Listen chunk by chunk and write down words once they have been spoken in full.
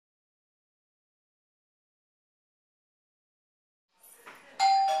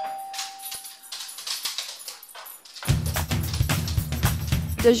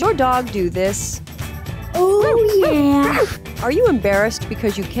Does your dog do this? Oh yeah! Are you embarrassed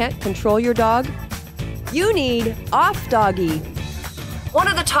because you can't control your dog? You need OFF DOGGIE. One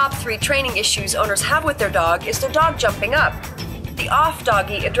of the top 3 training issues owners have with their dog is their dog jumping up. The OFF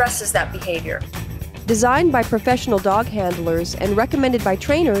DOGGIE addresses that behavior. Designed by professional dog handlers and recommended by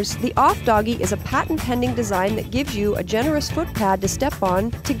trainers, the OFF DOGGIE is a patent-pending design that gives you a generous foot pad to step on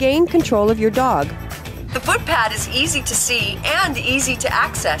to gain control of your dog. The foot pad is easy to see and easy to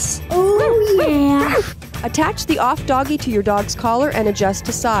access. Oh yeah! Attach the OFF DOGGIE to your dog's collar and adjust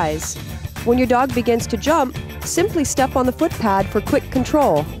to size. When your dog begins to jump, simply step on the foot pad for quick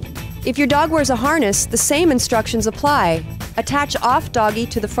control. If your dog wears a harness, the same instructions apply. Attach OFF DOGGIE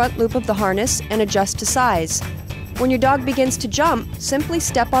to the front loop of the harness and adjust to size. When your dog begins to jump, simply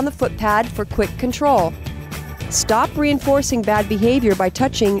step on the foot pad for quick control. Stop reinforcing bad behavior by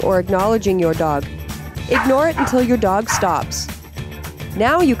touching or acknowledging your dog. Ignore it until your dog stops.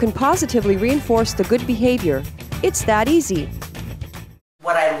 Now you can positively reinforce the good behavior. It's that easy.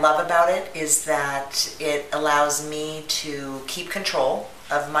 What I love about it is that it allows me to keep control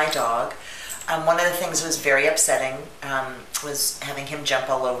of my dog. One of the things that was very upsetting was having him jump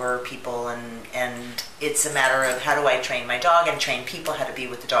all over people, and it's a matter of how do I train my dog and train people how to be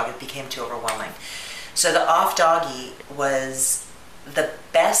with the dog. It became too overwhelming. So the OFF DOGGIE was the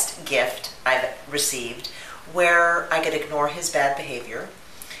best gift I've received, where I could ignore his bad behavior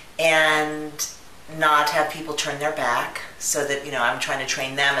and not have people turn their back so that, you know, I'm trying to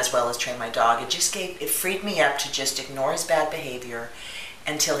train them as well as train my dog. It freed me up to just ignore his bad behavior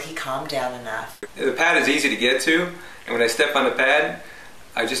until he calmed down enough. The pad is easy to get to, and when I step on the pad,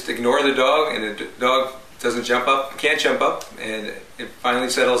 I just ignore the dog, and the dog doesn't jump up, can't jump up, and it finally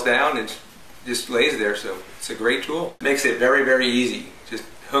settles down and just lays there. So it's a great tool. It makes it very, very easy. Just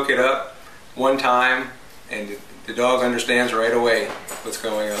hook it up one time, and the dog understands right away what's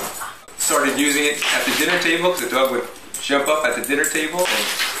going on. Started using it at the dinner table because the dog would jump up at the dinner table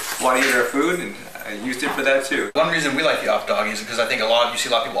and want to eat our food, and I used it for that too. One reason we like the OFF DOGGIE is because I think you see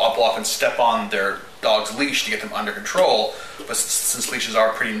a lot of people often step on their dog's leash to get them under control, but since leashes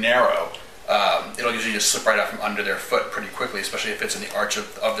are pretty narrow, it'll usually just slip right out from under their foot pretty quickly, especially if it's in the arch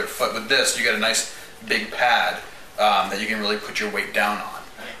of their foot. With this, you get a nice big pad that you can really put your weight down on.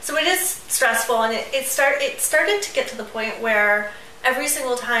 So it is stressful, and it started to get to the point where every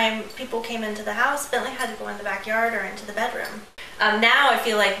single time people came into the house, Bentley had to go in the backyard or into the bedroom. Now I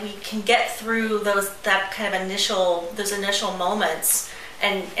feel like we can get through those initial moments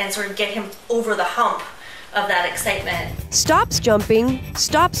and sort of get him over the hump of that excitement. Stops jumping,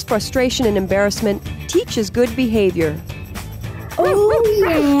 stops frustration and embarrassment, teaches good behavior. Oh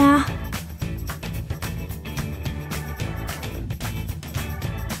yeah!